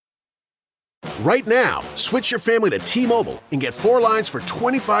Right now, switch your family to T-Mobile and get 4 lines for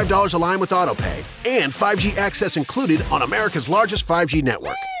 $25 a line with AutoPay and 5G access included on America's largest 5G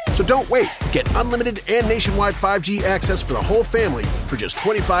network. So don't wait. Get unlimited and nationwide 5G access for the whole family for just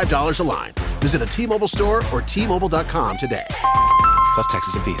 $25 a line. Visit a T-Mobile store or T-Mobile.com today. Plus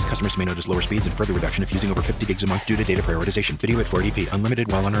taxes and fees. Customers may notice lower speeds and further reduction if using over 50 gigs a month due to data prioritization. Video at 480p. Unlimited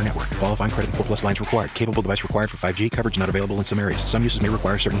while on our network. Qualifying credit and 4 plus lines required. Capable device required for 5G. Coverage not available in some areas. Some uses may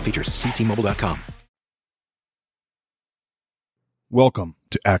require certain features. See T-Mobile.com. Welcome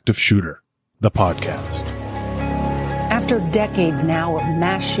to Active Shooter, the podcast. After decades now of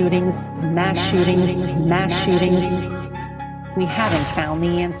mass shootings, we haven't found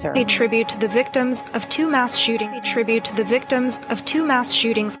the answer. A tribute to the victims of 2 mass shootings.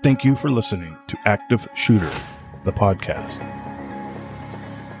 Thank you for listening to Active Shooter, the podcast.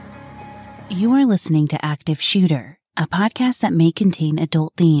 You are listening to Active Shooter, a podcast that may contain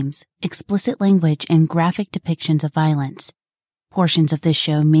adult themes, explicit language, and graphic depictions of violence. Portions of this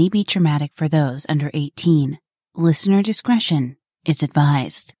show may be traumatic for those under 18. Listener discretion is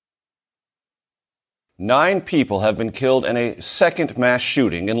advised. 9 people have been killed in a second mass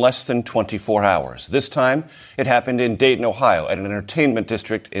shooting in less than 24 hours. This time, it happened in Dayton, Ohio, at an entertainment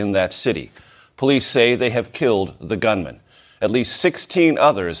district in that city. Police say they have killed the gunman. At least 16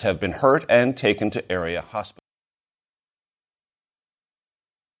 others have been hurt and taken to area hospitals.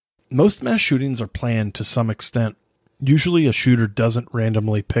 Most mass shootings are planned to some extent. Usually a shooter doesn't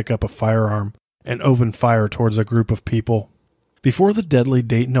randomly pick up a firearm and open fire towards a group of people. Before the deadly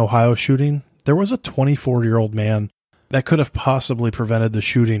Dayton, Ohio shooting, there was a 24-year-old man that could have possibly prevented the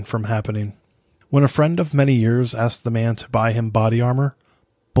shooting from happening. When a friend of many years asked the man to buy him body armor,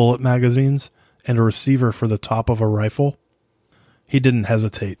 bullet magazines, and a receiver for the top of a rifle, he didn't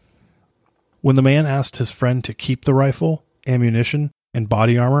hesitate. When the man asked his friend to keep the rifle, ammunition, and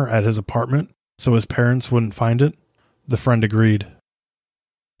body armor at his apartment so his parents wouldn't find it, the friend agreed.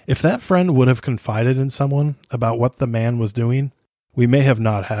 If that friend would have confided in someone about what the man was doing, we may have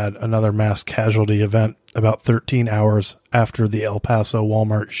not had another mass casualty event about 13 hours after the El Paso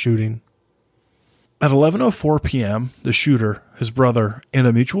Walmart shooting. At 11:04 p.m., the shooter, his brother, and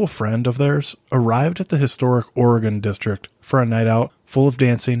a mutual friend of theirs arrived at the historic Oregon district for a night out full of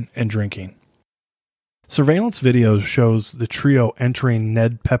dancing and drinking. Surveillance video shows the trio entering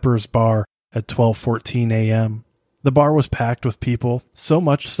Ned Pepper's bar at 12:14 a.m. The bar was packed with people, so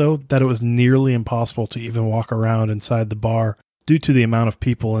much so that it was nearly impossible to even walk around inside the bar due to the amount of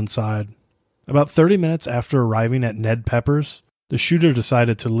people inside. About 30 minutes after arriving at Ned Pepper's, the shooter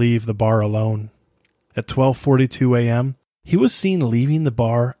decided to leave the bar alone. At 12:42 a.m., he was seen leaving the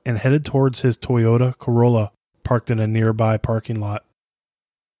bar and headed towards his Toyota Corolla parked in a nearby parking lot.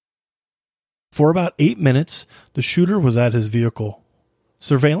 For about 8 minutes, the shooter was at his vehicle.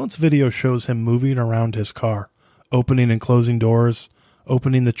 Surveillance video shows him moving around his car, opening and closing doors,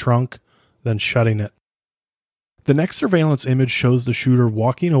 opening the trunk, then shutting it. The next surveillance image shows the shooter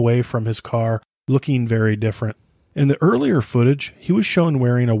walking away from his car, looking very different. In the earlier footage, he was shown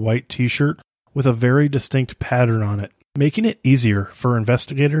wearing a white t-shirt with a very distinct pattern on it, making it easier for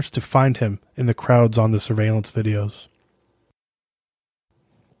investigators to find him in the crowds on the surveillance videos.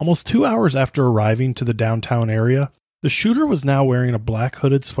 Almost 2 hours after arriving to the downtown area, the shooter was now wearing a black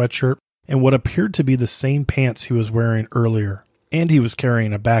hooded sweatshirt and what appeared to be the same pants he was wearing earlier, and he was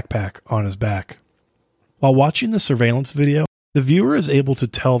carrying a backpack on his back. While watching the surveillance video, the viewer is able to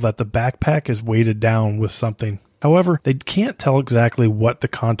tell that the backpack is weighted down with something. However, they can't tell exactly what the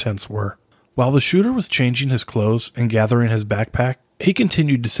contents were. While the shooter was changing his clothes and gathering his backpack, he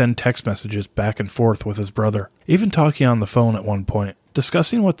continued to send text messages back and forth with his brother, even talking on the phone at one point,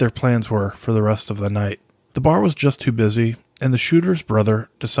 discussing what their plans were for the rest of the night. The bar was just too busy, and the shooter's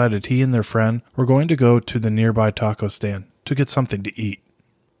brother decided he and their friend were going to go to the nearby taco stand to get something to eat.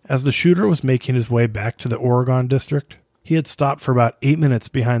 As the shooter was making his way back to the Oregon district, he had stopped for about 8 minutes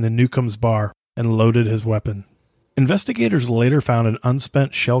behind the Newcomb's bar and loaded his weapon. Investigators later found an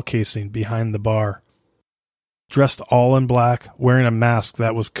unspent shell casing behind the bar. Dressed all in black, wearing a mask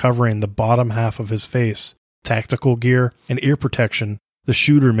that was covering the bottom half of his face, tactical gear, and ear protection, the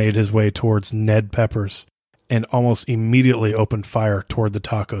shooter made his way towards Ned Pepper's and almost immediately opened fire toward the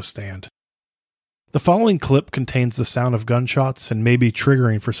taco stand. The following clip contains the sound of gunshots and may be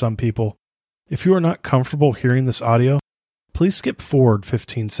triggering for some people. If you are not comfortable hearing this audio, please skip forward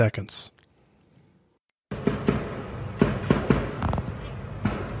 15 seconds.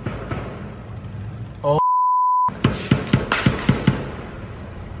 Oh,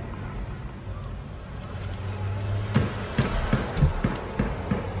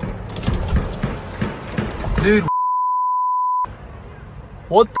 dude,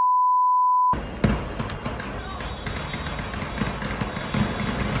 what the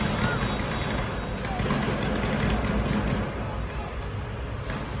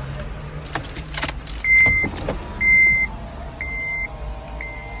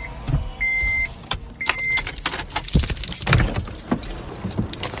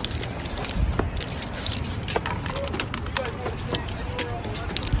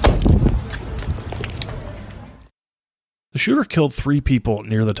shooter killed 3 people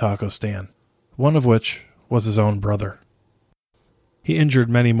near the taco stand, one of which was his own brother. He injured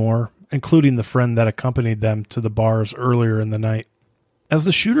many more, including the friend that accompanied them to the bars earlier in the night. As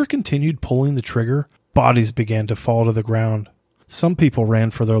the shooter continued pulling the trigger, bodies began to fall to the ground. Some people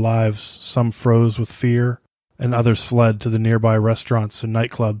ran for their lives, some froze with fear, and others fled to the nearby restaurants and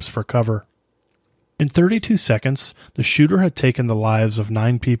nightclubs for cover. In 32 seconds, the shooter had taken the lives of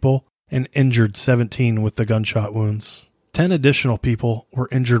 9 people and injured 17 with the gunshot wounds. 10 additional people were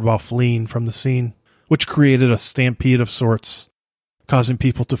injured while fleeing from the scene, which created a stampede of sorts, causing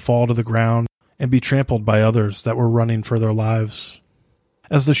people to fall to the ground and be trampled by others that were running for their lives.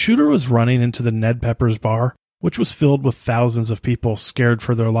 As the shooter was running into the Ned Pepper's bar, which was filled with thousands of people scared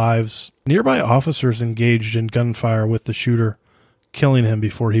for their lives, nearby officers engaged in gunfire with the shooter, killing him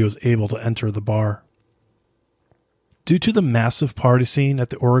before he was able to enter the bar. Due to the massive party scene at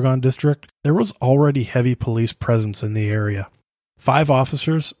the Oregon District, there was already heavy police presence in the area. 5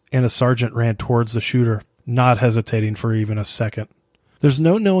 officers and a sergeant ran towards the shooter, not hesitating for even a second. There's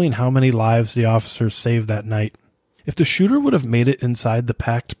no knowing how many lives the officers saved that night. If the shooter would have made it inside the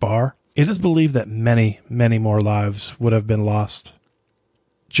packed bar, it is believed that many, many more lives would have been lost.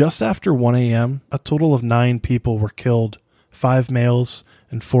 Just after 1 a.m., a total of 9 people were killed, 5 males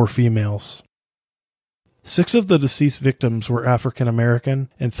and 4 females. 6 of the deceased victims were African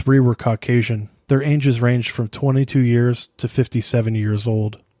American and 3 were Caucasian. Their ages ranged from 22 years to 57 years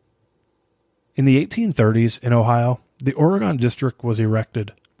old. In the 1830s in Ohio, the Oregon District was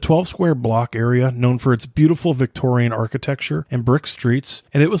erected. 12-square block area known for its beautiful Victorian architecture and brick streets,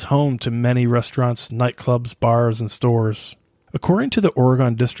 and it was home to many restaurants, nightclubs, bars, and stores. According to the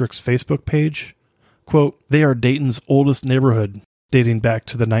Oregon District's Facebook page, quote, "They are Dayton's oldest neighborhood, dating back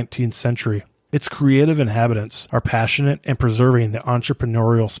to the 19th century. Its creative inhabitants are passionate and preserving the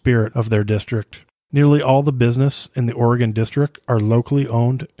entrepreneurial spirit of their district. Nearly all the business in the Oregon District are locally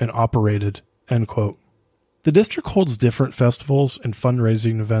owned and operated," end quote. The district holds different festivals and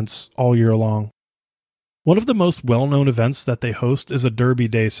fundraising events all year long. One of the most well-known events that they host is a Derby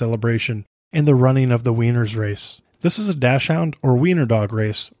Day celebration and the running of the Wieners race. This is a dachshund or wiener dog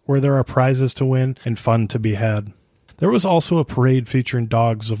race where there are prizes to win and fun to be had. There was also a parade featuring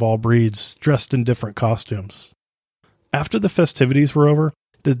dogs of all breeds dressed in different costumes. After the festivities were over,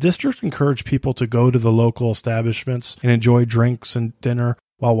 the district encouraged people to go to the local establishments and enjoy drinks and dinner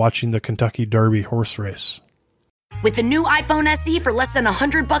while watching the Kentucky Derby horse race. With the new iPhone SE for less than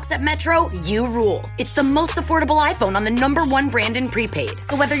 $100 at Metro, you rule. It's the most affordable iPhone on the #1 brand in prepaid.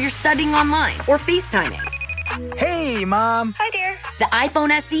 So whether you're studying online or FaceTiming. Hey, Mom. Hi, dear. The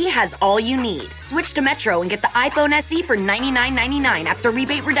iPhone SE has all you need. Switch to Metro and get the iPhone SE for $99.99 after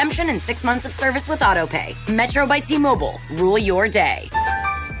rebate redemption and 6 months of service with AutoPay. Metro by T-Mobile. Rule your day.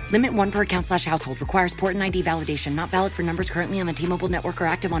 Limit 1 per account/household. Requires port and ID validation. Not valid for numbers currently on the T-Mobile network or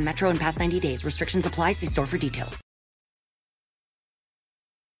active on Metro in past 90 days. Restrictions apply. See store for details.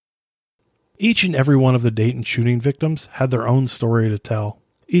 Each and every one of the Dayton shooting victims had their own story to tell.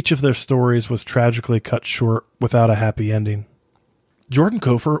 Each of their stories was tragically cut short without a happy ending. Jordan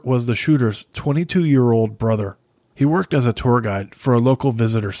Kofer was the shooter's 22-year-old brother. He worked as a tour guide for a local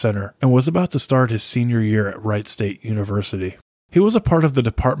visitor center and was about to start his senior year at Wright State University. He was a part of the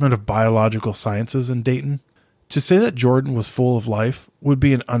Department of Biological Sciences in Dayton. To say that Jordan was full of life would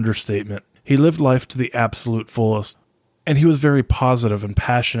be an understatement. He lived life to the absolute fullest, and he was very positive and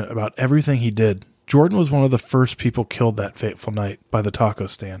passionate about everything he did. Jordan was one of the first people killed that fateful night by the taco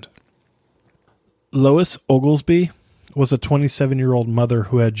stand. Lois Oglesby was a 27-year-old mother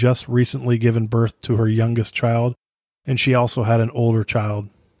who had just recently given birth to her youngest child, and she also had an older child.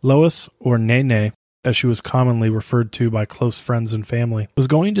 Lois, or Nene, as she was commonly referred to by close friends and family, was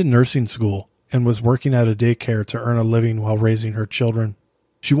going to nursing school and was working at a daycare to earn a living while raising her children.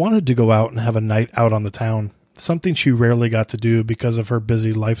 She wanted to go out and have a night out on the town, something she rarely got to do because of her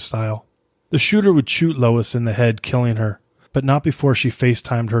busy lifestyle. The shooter would shoot Lois in the head, killing her, but not before she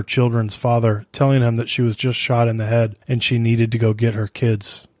FaceTimed her children's father, telling him that she was just shot in the head and she needed to go get her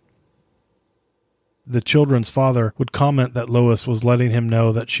kids. The children's father would comment that Lois was letting him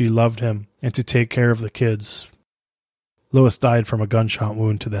know that she loved him and to take care of the kids. Lois died from a gunshot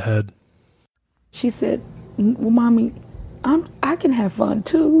wound to the head. She said, "Well, Mommy, I can have fun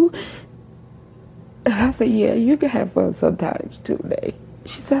too." And I said, "Yeah, you can have fun sometimes too, Day."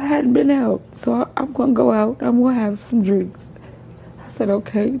 She said, "I hadn't been out, so I'm going to go out. I'm going to have some drinks." I said,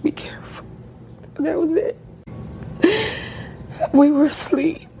 "Okay, be careful." And that was it. We were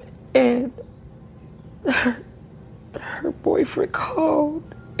asleep, and her boyfriend called,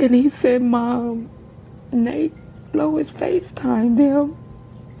 and he said, "Mom, Nate, Lois FaceTimed him.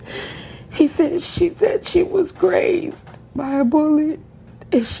 She said she was grazed by a bullet.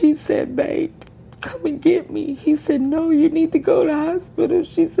 And she said, babe, come and get me. He said, no, you need to go to the hospital.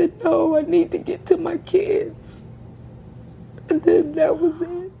 She said, no, I need to get to my kids. And then that was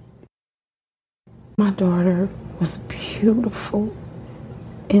it. My daughter was beautiful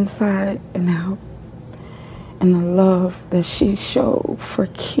inside and out. And the love that she showed for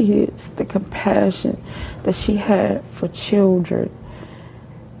kids, the compassion that she had for children,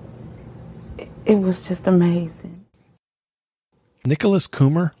 it was just amazing. Nicholas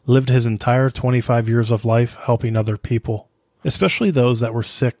Coomer lived his entire 25 years of life helping other people, especially those that were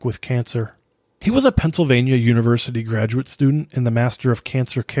sick with cancer. He was a Pennsylvania University graduate student in the Master of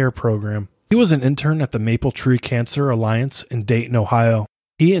Cancer Care program. He was an intern at the Maple Tree Cancer Alliance in Dayton, Ohio.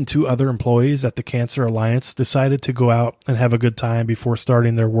 He and 2 other employees at the Cancer Alliance decided to go out and have a good time before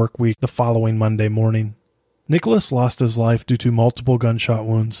starting their work week the following Monday morning. Nicholas lost his life due to multiple gunshot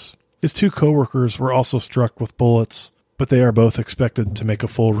wounds. His 2 coworkers were also struck with bullets, but they are both expected to make a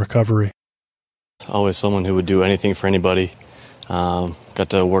full recovery. Always someone who would do anything for anybody. Got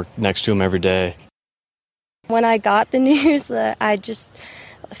to work next to him every day. When I got the news, I just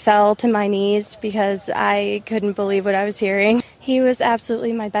fell to my knees because I couldn't believe what I was hearing. He was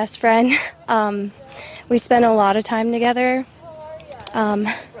absolutely my best friend. We spent a lot of time together.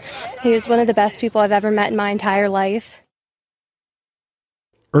 He was one of the best people I've ever met in my entire life.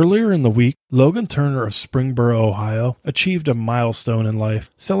 Earlier in the week, Logan Turner of Springboro, Ohio, achieved a milestone in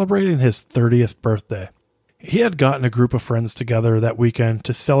life, celebrating his 30th birthday. He had gotten a group of friends together that weekend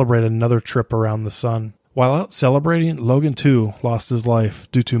to celebrate another trip around the sun. While out celebrating, Logan too lost his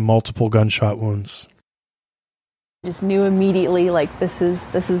life due to multiple gunshot wounds. Just knew immediately, like, this is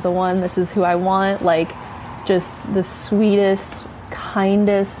the one, this is who I want, like, just the sweetest,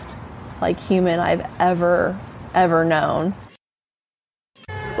 kindest, like, human I've ever known.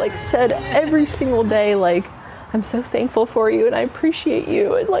 Like, said every single day, like, I'm so thankful for you and I appreciate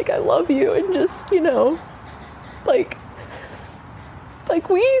you and, like, I love you, and just, you know, like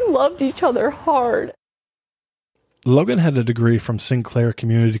we loved each other hard. Logan had a degree from Sinclair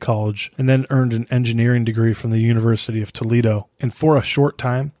Community College and then earned an engineering degree from the University of Toledo. And for a short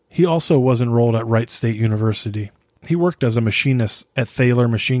time, he also was enrolled at Wright State University. He worked as a machinist at Thaler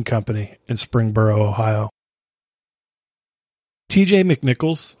Machine Company in Springboro, Ohio. T.J.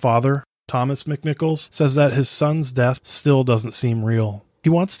 McNichols' father, Thomas McNichols, says that his son's death still doesn't seem real. He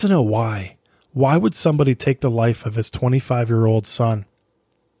wants to know why. Why would somebody take the life of his 25-year-old son?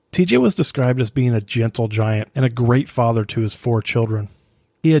 TJ was described as being a gentle giant and a great father to his 4 children.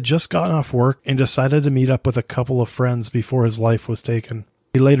 He had just gotten off work and decided to meet up with a couple of friends before his life was taken.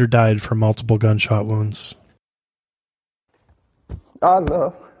 He later died from multiple gunshot wounds. I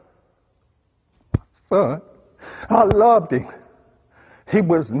love my son. I loved him. He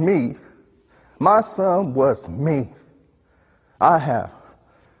was me. My son was me. I have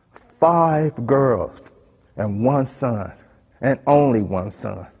 5 girls and 1 son, and only 1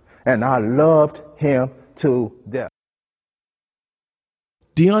 son. And I loved him to death.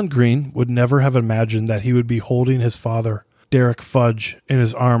 Dion Green would never have imagined that he would be holding his father, Derek Fudge, in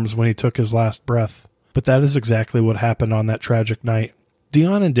his arms when he took his last breath. But that is exactly what happened on that tragic night.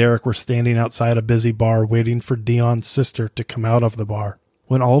 Dion and Derek were standing outside a busy bar waiting for Dion's sister to come out of the bar,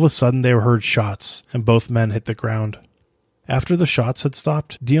 when all of a sudden they heard shots and both men hit the ground. After the shots had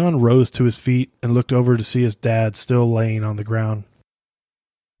stopped, Dion rose to his feet and looked over to see his dad still laying on the ground.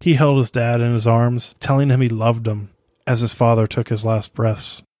 He held his dad in his arms, telling him he loved him, as his father took his last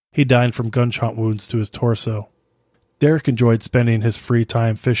breaths. He died from gunshot wounds to his torso. Derek enjoyed spending his free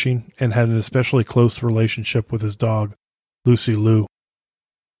time fishing and had an especially close relationship with his dog, Lucy Lou.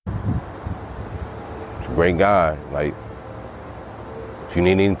 He's a great guy. Like, if you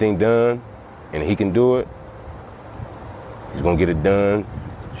need anything done and he can do it, he's gonna get it done.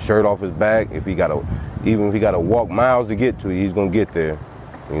 Shirt off his back. Even if he gotta walk miles to get to you, he's gonna get there.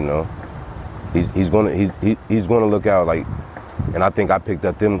 You know, he's gonna look out. Like, and I think I picked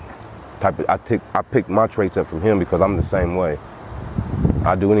up them type of. I picked my traits up from him because I'm the same way.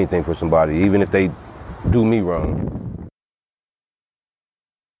 I do anything for somebody, even if they do me wrong.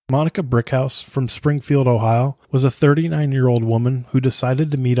 Monica Brickhouse from Springfield, Ohio, was a 39-year-old woman who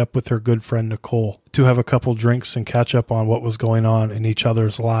decided to meet up with her good friend Nicole to have a couple drinks and catch up on what was going on in each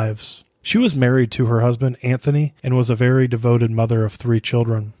other's lives. She was married to her husband, Anthony, and was a very devoted mother of 3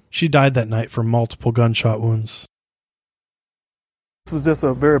 children. She died that night from multiple gunshot wounds. This was just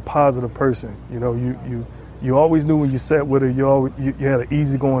a very positive person. You know, you always knew when you sat with her, you had an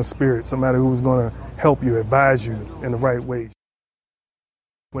easygoing spirit, somebody who was going to help you, advise you in the right way.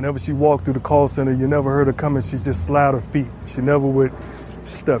 Whenever she walked through the call center, you never heard her coming. She just slid her feet. She never would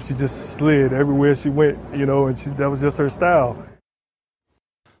step. She just slid everywhere she went, you know, and that was just her style.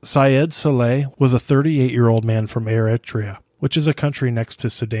 Syed Saleh was a 38-year-old man from Eritrea, which is a country next to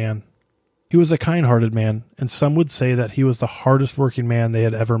Sudan. He was a kind-hearted man, and some would say that he was the hardest working man they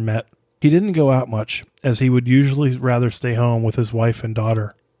had ever met. He didn't go out much, as he would usually rather stay home with his wife and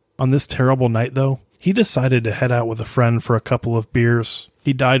daughter. On this terrible night, though, he decided to head out with a friend for a couple of beers.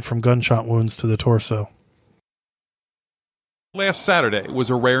 He died from gunshot wounds to the torso. Last Saturday was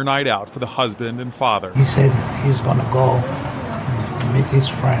a rare night out for the husband and father. He said he's going to go meet his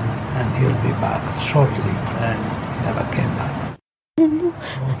friend and he'll be back shortly, and he never came back.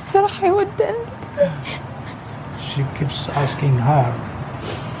 She keeps asking her,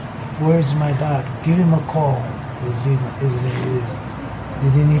 where's my dad? Give him a call.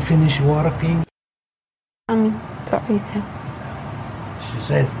 Didn't he finish working? She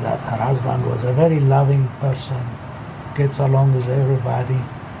said that her husband was a very loving person, gets along with everybody,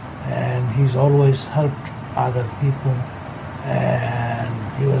 and he's always helped other people, and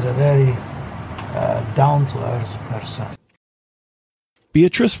he was a very down-to-earth person.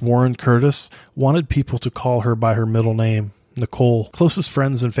 Beatrice Warren Curtis wanted people to call her by her middle name, Nicole. Closest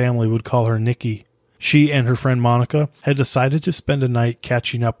friends and family would call her Nikki. She and her friend Monica had decided to spend a night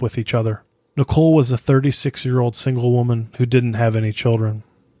catching up with each other. Nicole was a 36-year-old single woman who didn't have any children.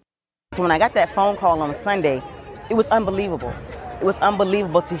 So when I got that phone call on Sunday, it was unbelievable. It was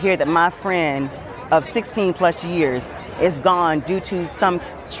unbelievable to hear that my friend of 16 plus years is gone due to some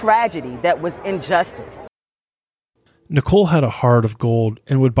tragedy that was injustice. Nicole had a heart of gold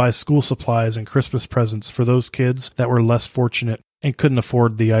and would buy school supplies and Christmas presents for those kids that were less fortunate and couldn't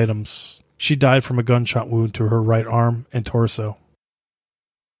afford the items. She died from a gunshot wound to her right arm and torso.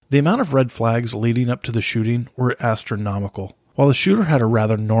 The amount of red flags leading up to the shooting were astronomical. While the shooter had a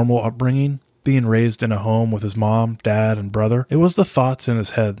rather normal upbringing, being raised in a home with his mom, dad, and brother, it was the thoughts in his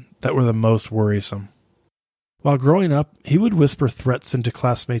head that were the most worrisome. While growing up, he would whisper threats into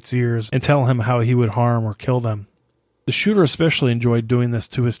classmates' ears and tell him how he would harm or kill them. The shooter especially enjoyed doing this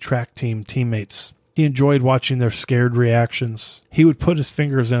to his track team teammates. He enjoyed watching their scared reactions. He would put his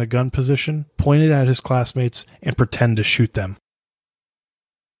fingers in a gun position, point it at his classmates, and pretend to shoot them.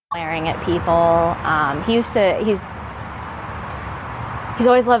 Glaring at people. He's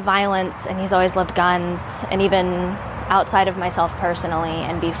always loved violence, and he's always loved guns, and even outside of myself personally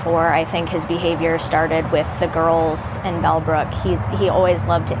and before I think his behavior started with the girls in Bellbrook, he always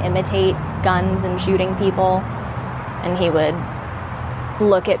loved to imitate guns and shooting people, and he would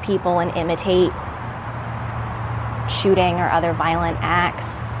look at people and imitate shooting or other violent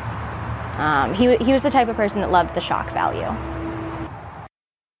acts. He was the type of person that loved the shock value.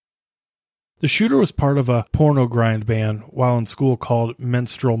 The shooter was part of a porno grind band while in school called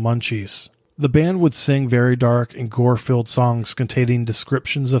Menstrual Munchies. The band would sing very dark and gore-filled songs containing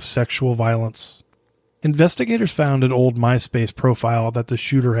descriptions of sexual violence. Investigators found an old MySpace profile that the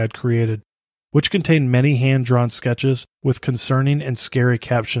shooter had created, which contained many hand-drawn sketches with concerning and scary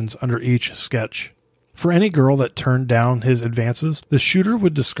captions under each sketch. For any girl that turned down his advances, the shooter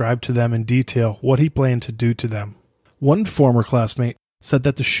would describe to them in detail what he planned to do to them. One former classmate said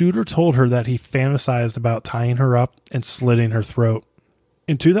that the shooter told her that he fantasized about tying her up and slitting her throat.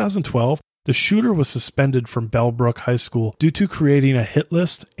 In 2012, the shooter was suspended from Bellbrook High School due to creating a hit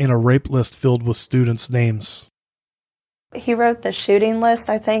list and a rape list filled with students' names. He wrote the shooting list,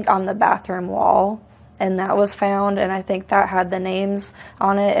 I think, on the bathroom wall, and that was found, and I think that had the names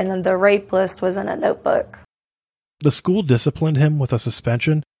on it, and then the rape list was in a notebook. The school disciplined him with a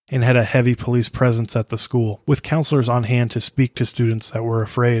suspension and had a heavy police presence at the school, with counselors on hand to speak to students that were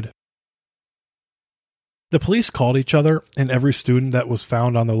afraid. The police called each other and every student that was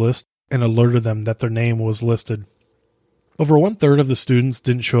found on the list and alerted them that their name was listed. Over 1/3 of the students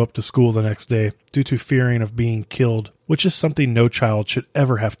didn't show up to school the next day due to fearing of being killed, which is something no child should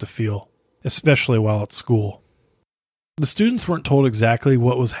ever have to feel, especially while at school. The students weren't told exactly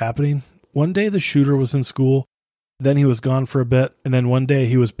what was happening. One day the shooter was in school, then he was gone for a bit, and then one day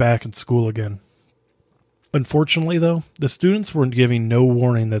he was back at school again. Unfortunately, though, the students were giving no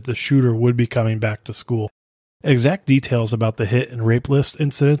warning that the shooter would be coming back to school. Exact details about the hit and rape list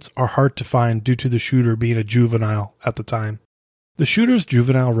incidents are hard to find due to the shooter being a juvenile at the time. The shooter's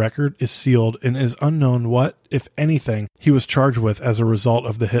juvenile record is sealed and it is unknown what, if anything, he was charged with as a result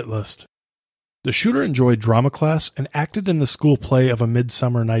of the hit list. The shooter enjoyed drama class and acted in the school play of A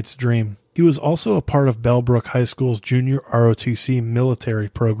Midsummer Night's Dream. He was also a part of Bellbrook High School's junior ROTC military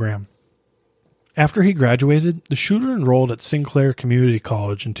program. After he graduated, the shooter enrolled at Sinclair Community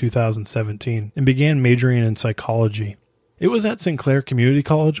College in 2017 and began majoring in psychology. It was at Sinclair Community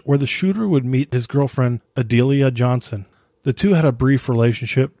College where the shooter would meet his girlfriend, Adelia Johnson. The two had a brief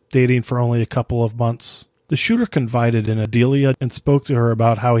relationship, dating for only a couple of months. The shooter confided in Adelia and spoke to her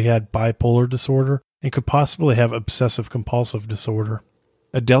about how he had bipolar disorder and could possibly have obsessive-compulsive disorder.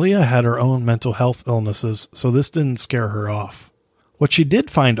 Adelia had her own mental health illnesses, so this didn't scare her off. What she did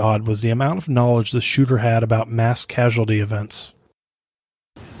find odd was the amount of knowledge the shooter had about mass casualty events.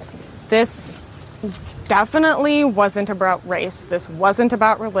 This definitely wasn't about race. This wasn't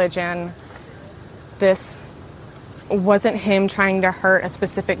about religion. This wasn't him trying to hurt a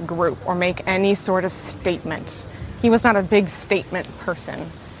specific group or make any sort of statement. He was not a big statement person.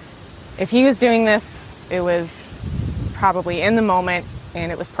 If he was doing this, it was probably in the moment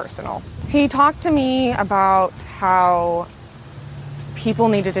and it was personal. He talked to me about how people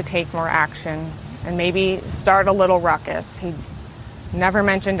needed to take more action and maybe start a little ruckus. He never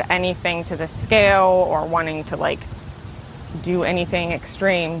mentioned anything to the scale or wanting to do anything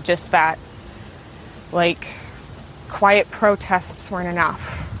extreme, just that quiet protests weren't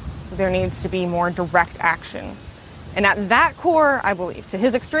enough. There needs to be more direct action. And at that core, I believe. To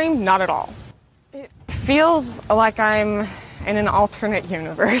his extreme, not at all. It feels like I'm in an alternate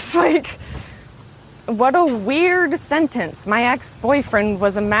universe. What a weird sentence. My ex-boyfriend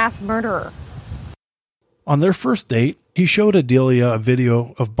was a mass murderer. On their first date, he showed Adelia a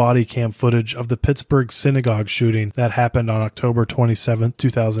video of body cam footage of the Pittsburgh synagogue shooting that happened on October 27,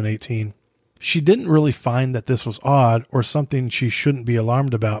 2018. She didn't really find that this was odd or something she shouldn't be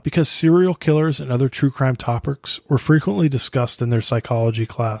alarmed about because serial killers and other true crime topics were frequently discussed in their psychology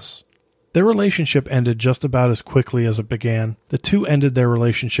class. Their relationship ended just about as quickly as it began. The two ended their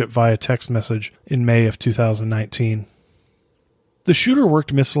relationship via text message in May of 2019. The shooter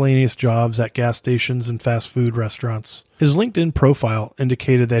worked miscellaneous jobs at gas stations and fast food restaurants. His LinkedIn profile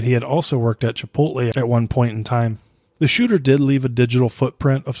indicated that he had also worked at Chipotle at one point in time. The shooter did leave a digital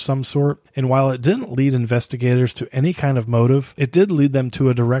footprint of some sort, and while it didn't lead investigators to any kind of motive, it did lead them to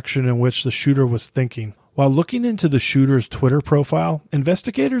a direction in which the shooter was thinking. While looking into the shooter's Twitter profile,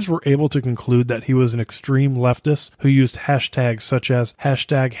 investigators were able to conclude that he was an extreme leftist who used hashtags such as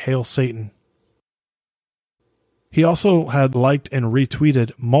 #HailSatan. He also had liked and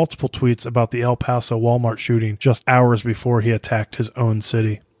retweeted multiple tweets about the El Paso Walmart shooting just hours before he attacked his own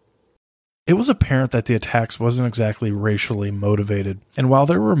city. It was apparent that the attacks wasn't exactly racially motivated, and while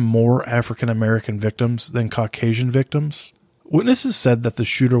there were more African American victims than Caucasian victims, witnesses said that the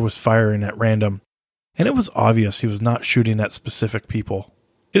shooter was firing at random, and it was obvious he was not shooting at specific people.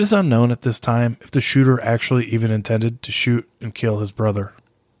 It is unknown at this time if the shooter actually even intended to shoot and kill his brother.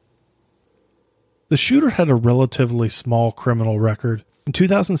 The shooter had a relatively small criminal record. In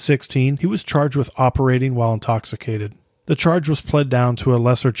 2016, he was charged with operating while intoxicated. The charge was pled down to a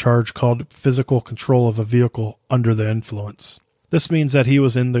lesser charge called physical control of a vehicle under the influence. This means that he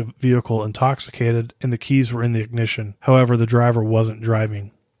was in the vehicle intoxicated and the keys were in the ignition. However, the driver wasn't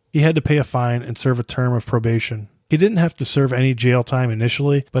driving. He had to pay a fine and serve a term of probation. He didn't have to serve any jail time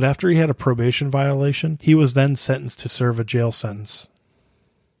initially, but after he had a probation violation, he was then sentenced to serve a jail sentence.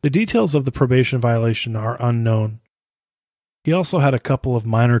 The details of the probation violation are unknown. He also had a couple of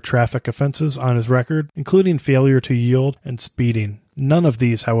minor traffic offenses on his record, including failure to yield and speeding. None of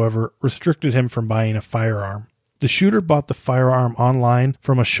these, however, restricted him from buying a firearm. The shooter bought the firearm online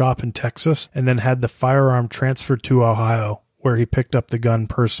from a shop in Texas and then had the firearm transferred to Ohio, where he picked up the gun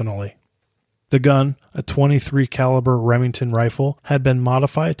personally. The gun, a .23 caliber Remington rifle, had been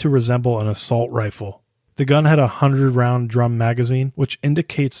modified to resemble an assault rifle. The gun had a 100-round drum magazine, which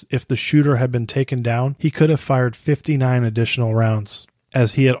indicates if the shooter had been taken down, he could have fired 59 additional rounds,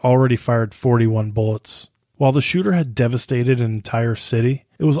 as he had already fired 41 bullets. While the shooter had devastated an entire city,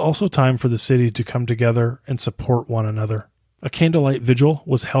 it was also time for the city to come together and support one another. A candlelight vigil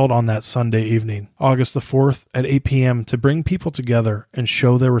was held on that Sunday evening, August the 4th at 8 p.m. to bring people together and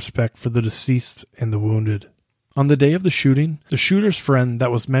show their respect for the deceased and the wounded. On the day of the shooting, the shooter's friend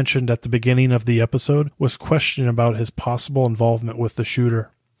that was mentioned at the beginning of the episode was questioned about his possible involvement with the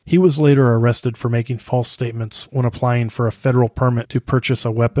shooter. He was later arrested for making false statements when applying for a federal permit to purchase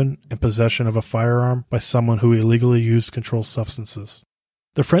a weapon and possession of a firearm by someone who illegally used controlled substances.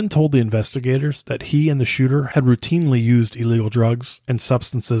 The friend told the investigators that he and the shooter had routinely used illegal drugs and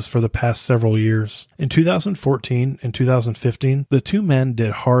substances for the past several years. In 2014 and 2015, the two men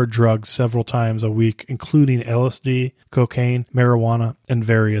did hard drugs several times a week, including LSD, cocaine, marijuana, and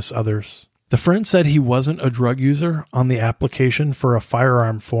various others. The friend said he wasn't a drug user on the application for a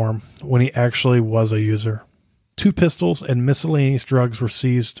firearm form when he actually was a user. 2 pistols and miscellaneous drugs were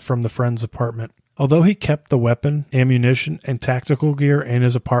seized from the friend's apartment. Although he kept the weapon, ammunition, and tactical gear in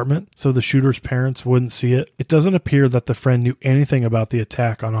his apartment so the shooter's parents wouldn't see it, it doesn't appear that the friend knew anything about the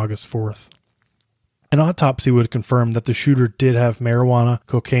attack on August 4th. An autopsy would confirm that the shooter did have marijuana,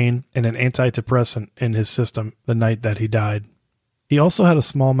 cocaine, and an antidepressant in his system the night that he died. He also had a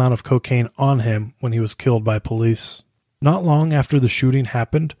small amount of cocaine on him when he was killed by police. Not long after the shooting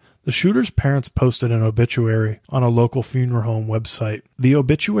happened, the shooter's parents posted an obituary on a local funeral home website. The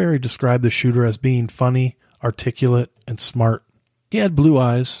obituary described the shooter as being funny, articulate, and smart. He had blue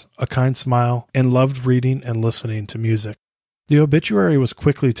eyes, a kind smile, and loved reading and listening to music. The obituary was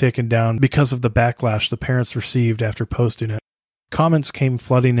quickly taken down because of the backlash the parents received after posting it. Comments came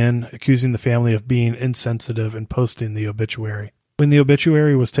flooding in, accusing the family of being insensitive in posting the obituary. When the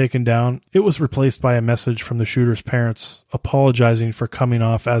obituary was taken down, it was replaced by a message from the shooter's parents apologizing for coming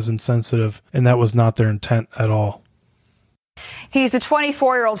off as insensitive, and that was not their intent at all. He's the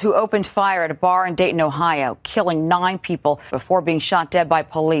 24-year-old who opened fire at a bar in Dayton, Ohio, killing 9 people before being shot dead by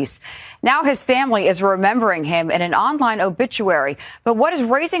police. Now his family is remembering him in an online obituary. But what is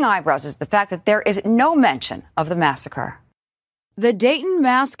raising eyebrows is the fact that there is no mention of the massacre. The Dayton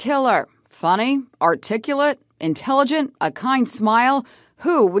mass killer. Funny, articulate, intelligent, a kind smile.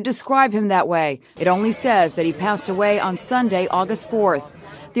 Who would describe him that way? It only says that he passed away on Sunday, August 4th.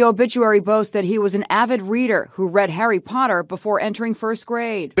 The obituary boasts that he was an avid reader who read Harry Potter before entering first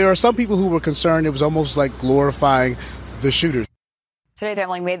grade. There are some people who were concerned it was almost like glorifying the shooters. Today, the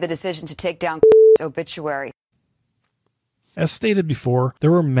family made the decision to take down obituary. As stated before,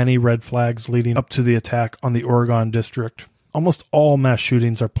 there were many red flags leading up to the attack on the Oregon district. Almost all mass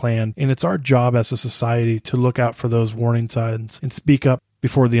shootings are planned, and it's our job as a society to look out for those warning signs and speak up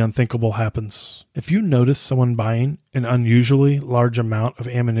before the unthinkable happens. If you notice someone buying an unusually large amount of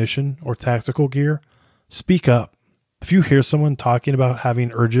ammunition or tactical gear, speak up. If you hear someone talking about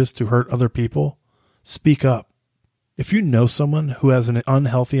having urges to hurt other people, speak up. If you know someone who has an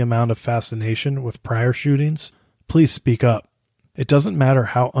unhealthy amount of fascination with prior shootings, please speak up. It doesn't matter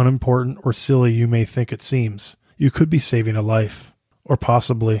how unimportant or silly you may think it seems. You could be saving a life, or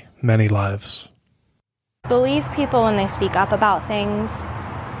possibly many lives. Believe people when they speak up about things.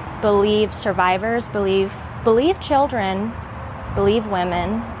 Believe survivors. Believe children. Believe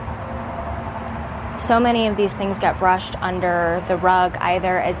women. So many of these things get brushed under the rug,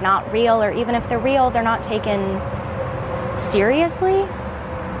 either as not real, or even if they're real, they're not taken seriously.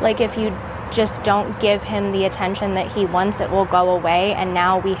 Like if you just don't give him the attention that he wants, it will go away. And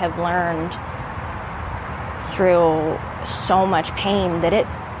now we have learned through so much pain that it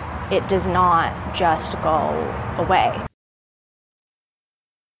does not just go away.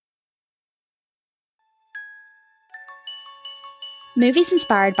 Movies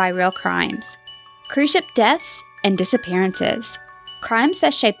inspired by real crimes, cruise ship deaths and disappearances, crimes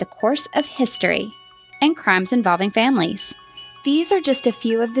that shape the course of history, and crimes involving families. These are just a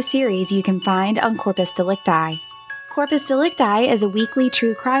few of the series you can find on Corpus Delicti. Corpus Delicti is a weekly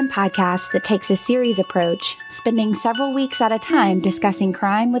true crime podcast that takes a series approach, spending several weeks at a time discussing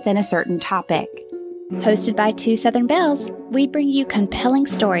crime within a certain topic. Hosted by 2 Southern Belles, we bring you compelling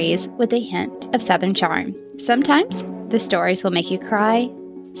stories with a hint of Southern charm. Sometimes the stories will make you cry.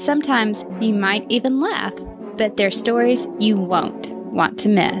 Sometimes you might even laugh, but they're stories you won't want to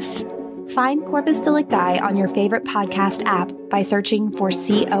miss. Find Corpus Delicti on your favorite podcast app by searching for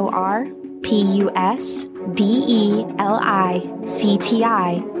CORPUSDELICTI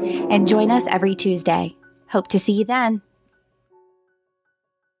and join us every Tuesday. Hope to see you then.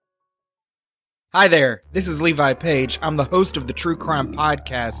 Hi there, this is Levi Page. I'm the host of the true crime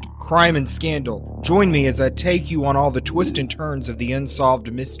podcast, Crime and Scandal. Join me as I take you on all the twists and turns of the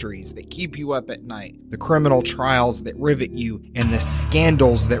unsolved mysteries that keep you up at night, the criminal trials that rivet you, and the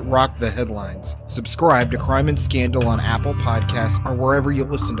scandals that rock the headlines. Subscribe to Crime and Scandal on Apple Podcasts or wherever you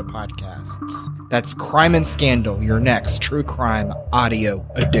listen to podcasts. That's Crime and Scandal, your next true crime audio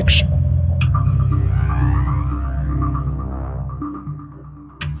addiction.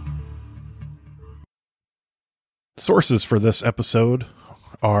 Sources for this episode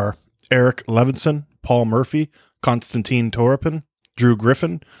are Eric Levinson, Paul Murphy, Konstantin Toropin, Drew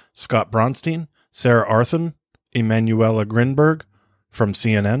Griffin, Scott Bronstein, Sarah Arthun, Emanuela Grinberg from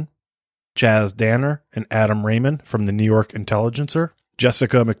CNN, Chaz Danner and Adam Raymond from the New York Intelligencer,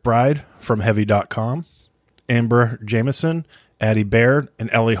 Jessica McBride from Heavy.com, Amber Jameson, Addie Baird,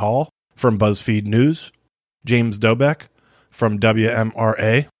 and Ellie Hall from BuzzFeed News, James Dobeck from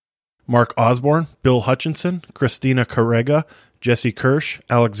WMRA, Mark Osborne, Bill Hutchinson, Christina Carrega, Jesse Kirsch,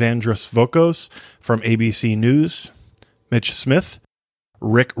 Alexandra Svokos from ABC News, Mitch Smith,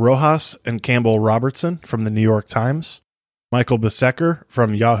 Rick Rojas and Campbell Robertson from the New York Times, Michael Besecker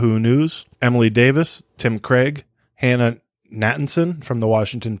from Yahoo News, Emily Davis, Tim Craig, Hannah Nathanson from the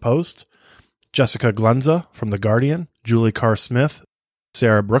Washington Post, Jessica Glunza from The Guardian, Julie Carr Smith,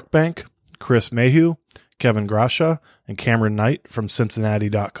 Sarah Brookbank, Chris Mayhew, Kevin Gracia and Cameron Knight from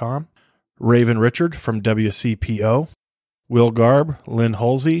Cincinnati.com, Raven Richard from WCPO, Will Garb, Lynn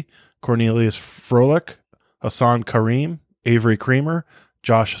Halsey, Cornelius Froelich, Hassan Kareem, Avery Creamer,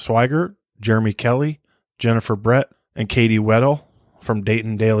 Josh Swigert, Jeremy Kelly, Jennifer Brett, and Katie Weddle from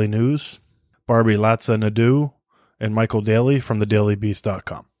Dayton Daily News, Barbie Latza Nadeau, and Michael Daly from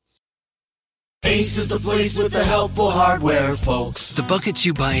thedailybeast.com. Ace is the place with the helpful hardware, folks. The buckets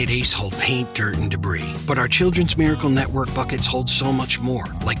you buy at Ace hold paint, dirt, and debris. But our Children's Miracle Network buckets hold so much more,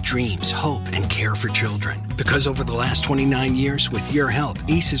 like dreams, hope, and care for children. Because over the last 29 years, with your help,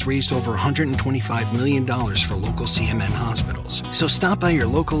 Ace has raised over $125 million for local CMN hospitals. So stop by your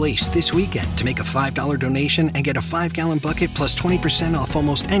local Ace this weekend to make a $5 donation and get a 5-gallon bucket plus 20% off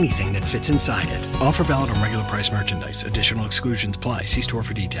almost anything that fits inside it. Offer valid on regular price merchandise. Additional exclusions apply. See store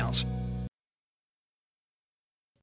for details.